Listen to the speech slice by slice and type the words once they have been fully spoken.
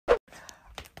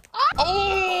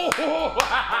Oh!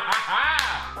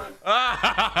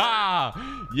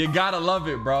 You gotta love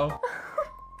it, bro.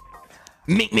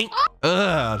 Mink, mink.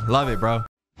 Love it, bro.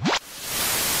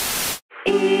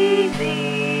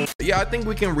 Easy. Yeah, I think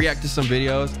we can react to some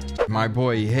videos. My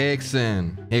boy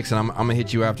Hickson, I'm gonna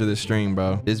hit you after this stream,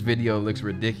 bro. This video looks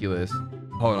ridiculous.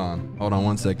 Hold on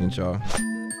 1 second, y'all.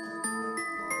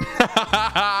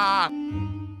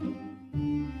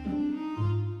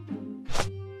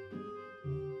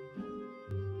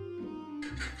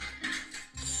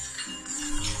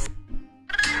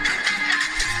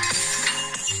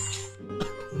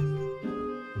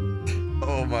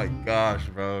 Oh my gosh,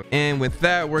 bro. And with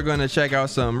that, we're gonna check out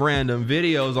some random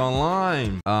videos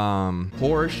online.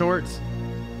 Horror shorts,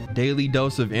 daily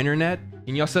dose of internet.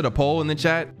 Can y'all set a poll in the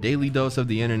chat? Daily dose of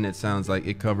the internet sounds like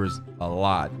it covers a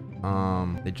lot.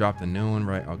 They dropped a new one,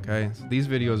 right? Okay, so these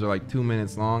videos are like 2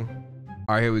 minutes long.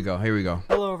 All right, here we go.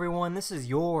 Hello everyone, this is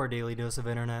your daily dose of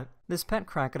internet. This pet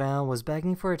crocodile was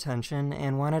begging for attention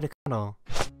and wanted a cuddle.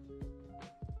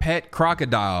 Pet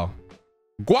crocodile.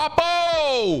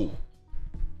 Guapo!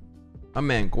 My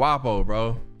man Guapo,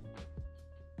 bro.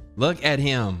 Look at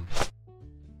him.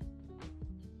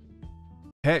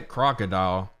 Pet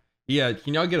crocodile. Yeah,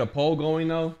 can y'all get a poll going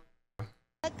though? Good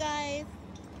luck, guys.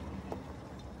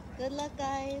 Good luck,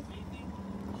 guys.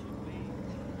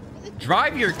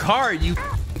 Drive your car, you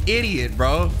idiot,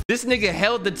 bro. This nigga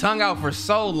held the tongue out for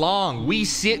so long. We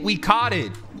caught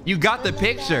it. You got the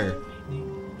picture.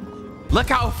 Look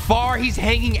how far he's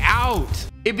hanging out.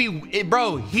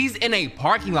 Bro, he's in a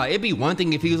parking lot. It'd be one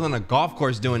thing if he was on a golf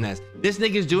course doing this. This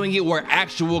nigga's doing it where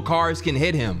actual cars can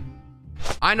hit him.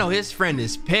 I know his friend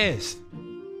is pissed.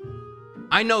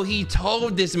 I know he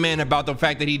told this man about the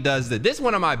fact that he does this. This is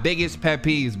one of my biggest pet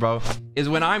peeves, bro, is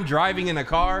when I'm driving in a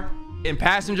car and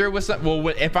passenger with some, well,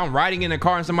 if I'm riding in a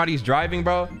car and somebody's driving,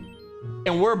 bro,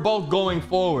 and we're both going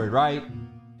forward, right?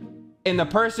 And the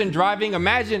person driving,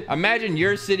 imagine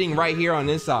you're sitting right here on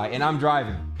this side and I'm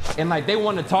driving and like they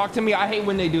want to talk to me. I hate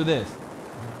when they do this.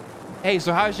 Hey,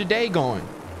 so how's your day going?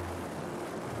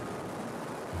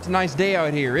 It's a nice day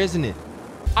out here, isn't it?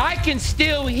 I can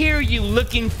still hear you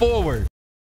looking forward.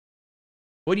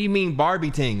 What do you mean Barbie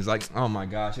things? Like, oh my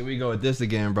gosh, here we go with this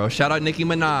again, bro. Shout out Nicki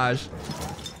Minaj.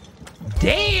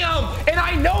 Damn, and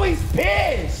I know he's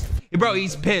pissed. Bro,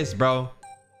 he's pissed, bro.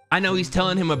 I know he's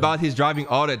telling him about his driving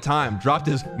all the time. Dropped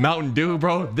his Mountain Dew,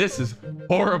 bro. This is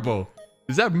horrible.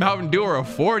 Is that Mountain Dew or a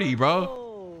 40, bro?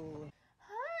 Oh.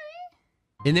 Hi.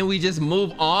 And then we just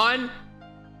move on.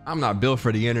 I'm not built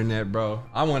for the internet, bro.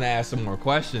 I want to ask some more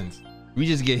questions. We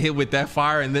just get hit with that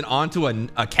fire and then onto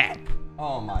a cat.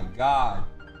 Oh my God.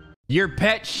 Your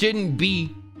pet shouldn't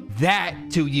be that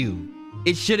to you.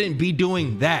 It shouldn't be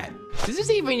doing that. Is this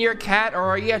even your cat or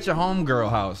are you at your homegirl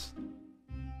house?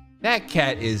 That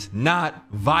cat is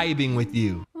not vibing with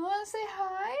you. Wanna say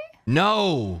hi?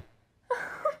 No.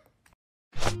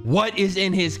 What is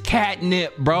in his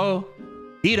catnip, bro?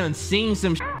 He done seen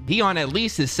some shit. He on at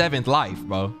least his 7th life,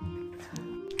 bro.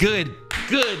 Good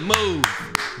move.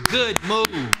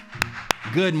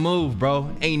 Good move, bro.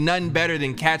 Ain't nothing better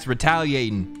than cats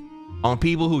retaliating on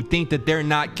people who think that they're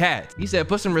not cats. He said,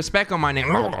 put some respect on my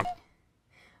name. Wanna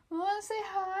say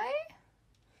hi?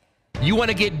 You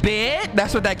wanna get bed?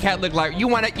 That's what that cat looked like. You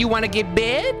wanna get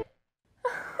bed?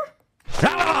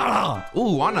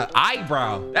 Ooh, on the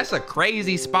eyebrow. That's a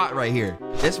crazy spot right here.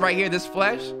 This right here, this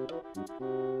flesh?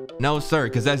 No, sir,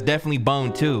 because that's definitely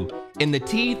bone too. In the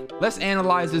teeth, let's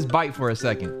analyze this bite for a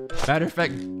second. Matter of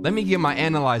fact, let me get my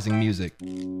analyzing music.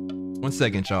 1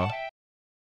 second, y'all.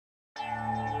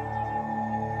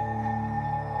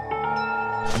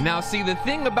 Now, see, the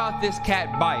thing about this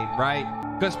cat bite, right?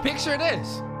 Because picture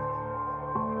this.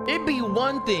 It'd be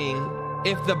one thing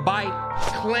if the bite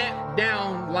clamped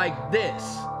down like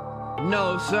this.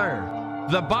 No, sir.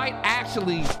 The bite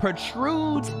actually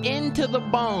protrudes into the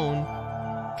bone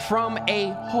from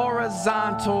a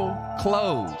horizontal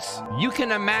close. You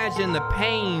can imagine the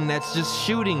pain that's just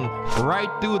shooting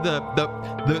right through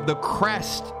the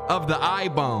crest of the eye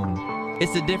bone.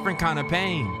 It's a different kind of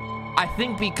pain. I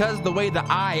think because the way the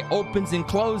eye opens and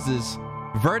closes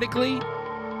vertically,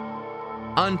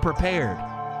 unprepared.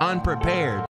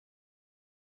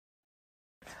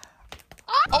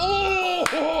 Oh!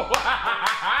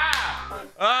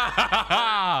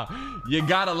 You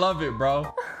gotta love it,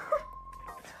 bro.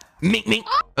 Mink, mink.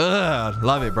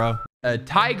 Love it, bro.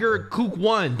 Tiger Kook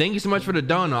 1, thank you so much for the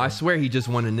donut. I swear he just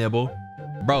wanted a nibble.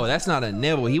 Bro, that's not a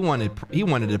nibble. He wanted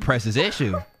to press his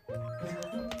issue.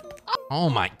 Oh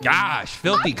my gosh,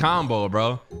 filthy combo,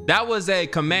 bro. That was a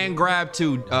command grab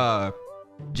to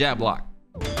jab block.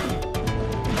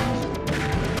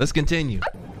 Let's continue.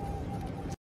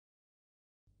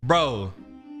 Bro,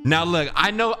 now look,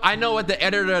 I know what the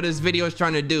editor of this video is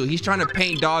trying to do. He's trying to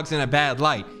paint dogs in a bad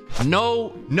light.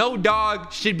 No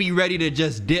dog should be ready to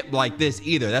just dip like this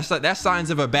either. That's signs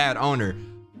of a bad owner.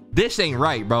 This ain't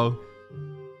right, bro.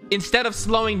 Instead of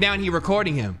slowing down, he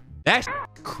recording him. That's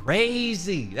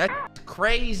crazy. That's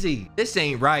crazy. This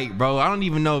ain't right, bro. I don't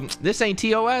even know. This ain't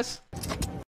TOS.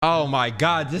 Oh my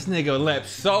God, this nigga leapt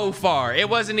so far. It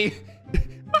wasn't even.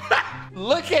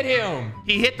 Look at him.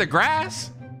 He hit the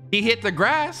grass. He hit the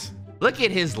grass. Look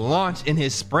at his launch and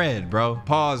his spread, bro.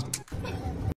 Pause.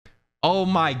 Oh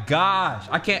my gosh.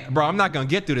 I can't, bro. I'm not gonna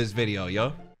get through this video,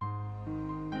 yo.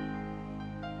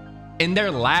 And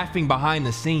they're laughing behind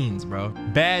the scenes, bro.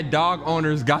 Bad dog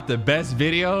owners got the best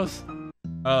videos.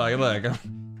 Oh, look,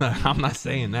 I'm not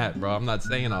saying that, bro. I'm not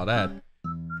saying all that.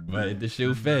 But the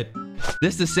shoe fit.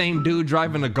 This the same dude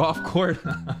driving a golf court?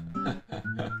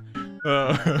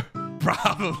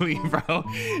 Probably, bro.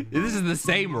 This is the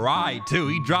same ride, too.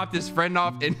 He dropped his friend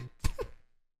off and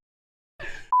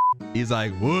he's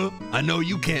like, "Whoop, I know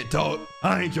you can't talk.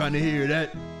 I ain't trying to hear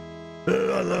that.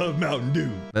 I love Mountain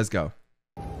Dew." Let's go.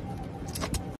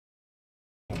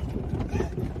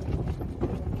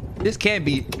 This can't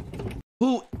be.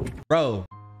 Who, bro?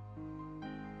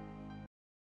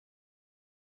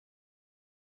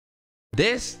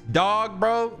 This dog,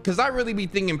 bro, because I really be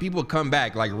thinking people come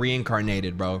back like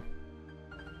reincarnated, bro.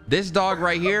 This dog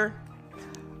right here,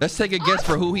 let's take a guess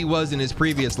for who he was in his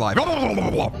previous life.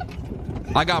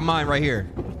 I got mine right here.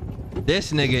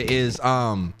 This nigga is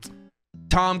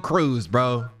Tom Cruise,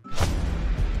 bro.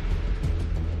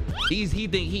 He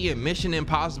think he in Mission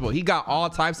Impossible. He got all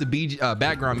types of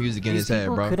background music in his head,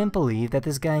 bro. Couldn't believe that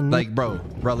this guy knew. Like, bro,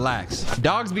 relax.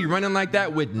 Dogs be running like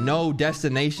that with no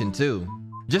destination too,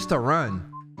 just to run.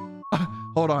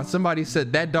 Hold on, somebody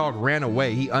said that dog ran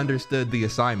away. He understood the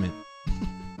assignment.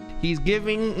 He's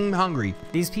giving hungry.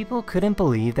 These people couldn't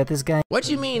believe that this guy. What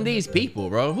you mean these people,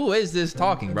 bro? Who is this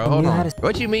talking, bro? Hold on.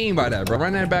 What you mean by that, bro?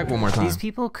 Run that back one more time. These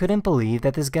people couldn't believe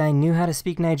that this guy knew how to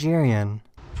speak Nigerian.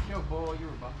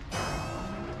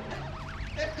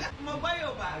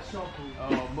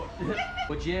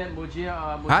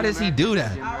 How does he do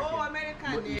that?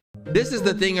 This is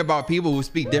the thing about people who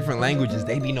speak different languages.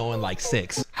 They be knowing like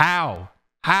 6. How?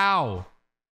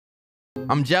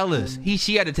 I'm jealous.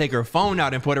 She had to take her phone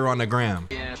out and put her on the gram.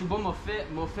 Yeah, like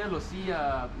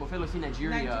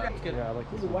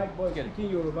who's a white boy speaking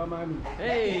Yoruba, mommy?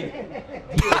 Hey.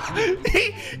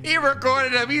 he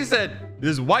recorded him. He said,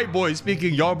 "This white boy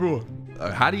speaking Yoruba."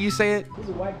 How do you say it? Who's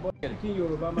a white boy speaking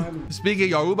Yoruba, mommy? Speaking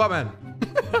Yoruba, man.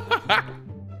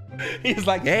 He's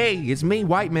like, "Hey, it's me,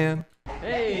 white man."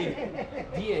 Hey.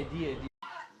 Dia.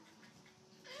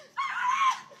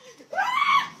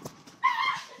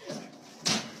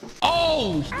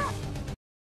 Oh!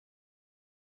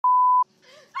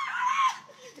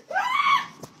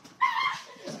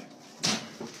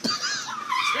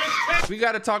 We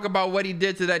gotta talk about what he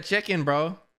did to that chicken,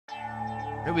 bro.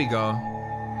 Here we go.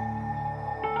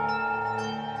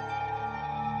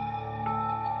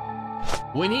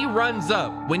 When he runs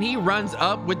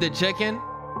up with the chicken,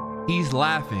 he's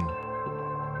laughing.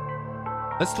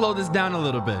 Let's slow this down a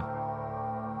little bit.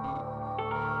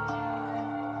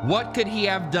 What could he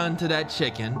have done to that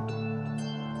chicken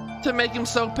to make him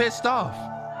so pissed off?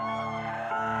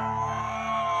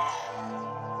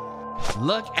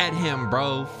 Look at him,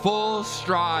 bro. Full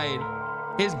stride.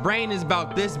 His brain is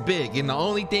about this big, and the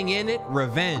only thing in it,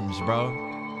 revenge, bro.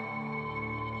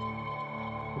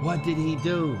 What did he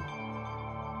do?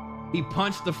 He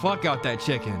punched the fuck out that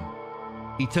chicken.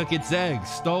 He took its eggs,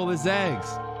 stole his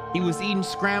eggs. He was eating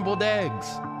scrambled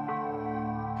eggs.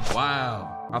 Wow.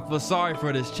 I feel sorry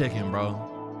for this chicken, bro.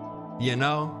 You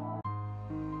know?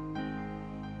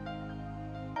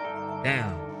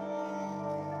 Damn.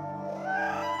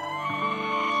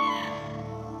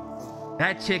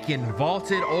 That chicken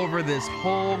vaulted over this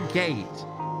whole gate.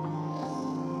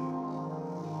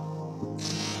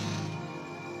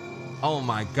 Oh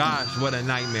my gosh, what a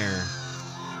nightmare.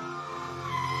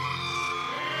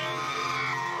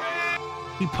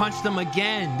 He punched him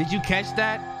again. Did you catch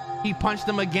that? He punched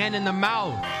him again in the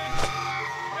mouth.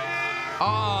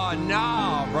 Oh,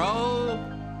 nah, bro.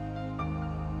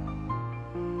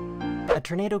 A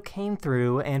tornado came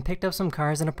through and picked up some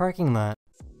cars in a parking lot.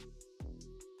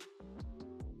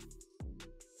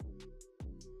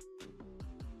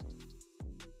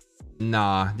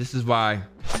 Nah, this is why.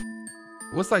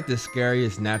 What's like the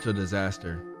scariest natural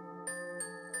disaster?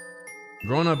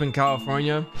 Growing up in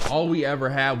California, all we ever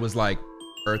had was like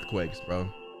earthquakes,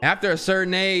 bro. After a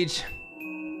certain age,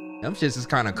 them shits is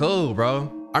kind of cool,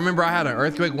 bro. I remember I had an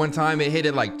earthquake one time. It hit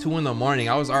at like 2 in the morning.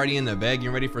 I was already in the bed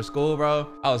getting ready for school, bro.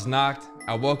 I was knocked.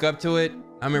 I woke up to it.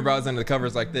 I remember I was under the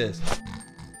covers like this.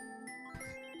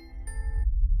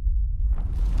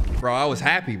 Bro, I was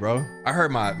happy, bro. I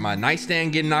heard my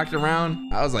nightstand getting knocked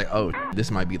around. I was like, oh,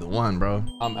 this might be the one, bro.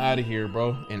 I'm out of here,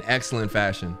 bro, in excellent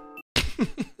fashion.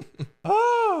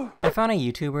 Oh. I found a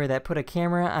YouTuber that put a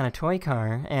camera on a toy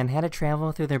car and had it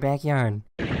travel through their backyard.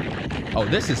 Oh,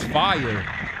 this is fire.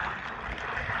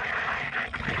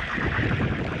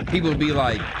 People would be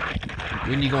like,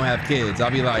 when you gonna have kids? I'll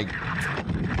be like,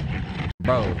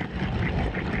 bro,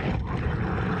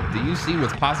 do you see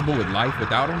what's possible with life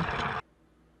without them?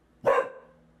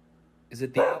 Is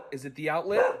it the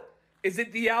outlet? Is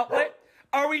it the outlet?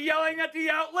 Are we yelling at the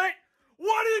outlet?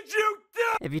 What did you do?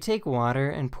 If you take water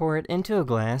and pour it into a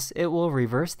glass, it will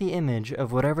reverse the image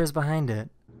of whatever's behind it.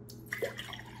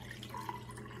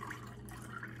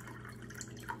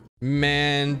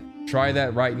 Man, try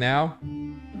that right now.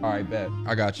 All right, bet.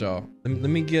 I got y'all. Let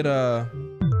me get a...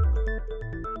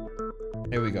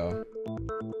 Here we go.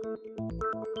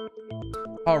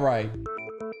 All right.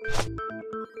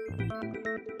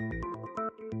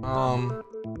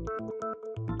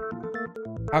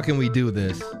 How can we do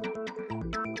this?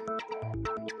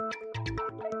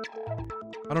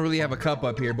 I don't really have a cup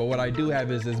up here, but what I do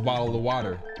have is this bottle of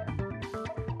water.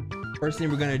 First thing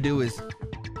we're gonna do is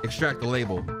extract the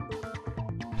label.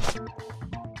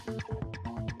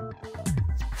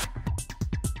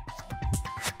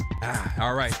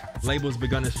 All right, label's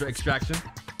begun extraction.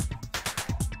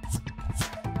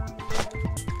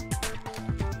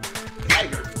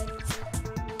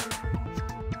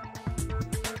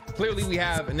 Clearly we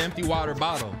have an empty water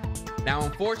bottle. Now,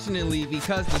 unfortunately,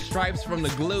 because the stripes from the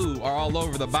glue are all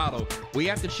over the bottle, we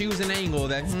have to choose an angle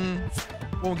that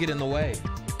won't get in the way.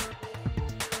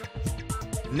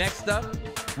 Next up,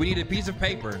 we need a piece of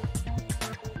paper.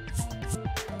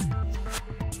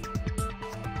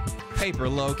 Paper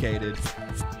located.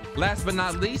 Last but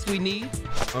not least, we need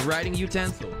a writing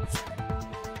utensil.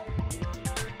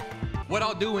 What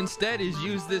I'll do instead is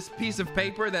use this piece of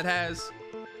paper that has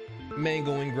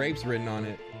mango and grapes written on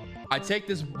it. I take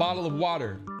this bottle of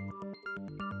water.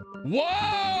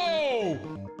 Whoa!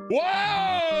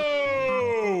 Whoa!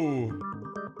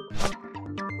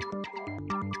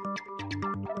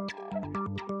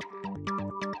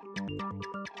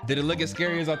 Did it look as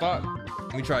scary as I thought?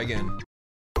 Let me try again.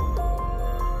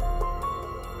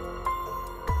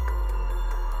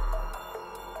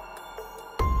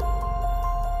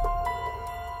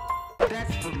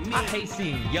 I hate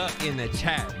seeing yuck in the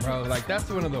chat, bro. Like, that's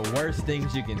one of the worst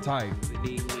things you can type.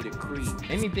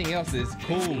 Anything else is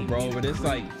cool, bro, but it's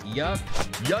like, yuck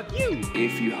you.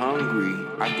 If you hungry,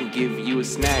 I can give you a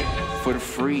snack for the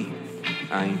free.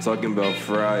 I ain't talking about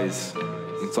fries.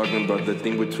 I'm talking about the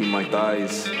thing between my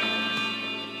thighs.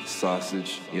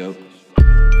 Sausage, yup.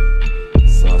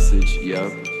 Sausage,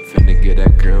 yup. Finna get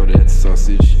that girl that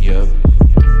sausage, yup.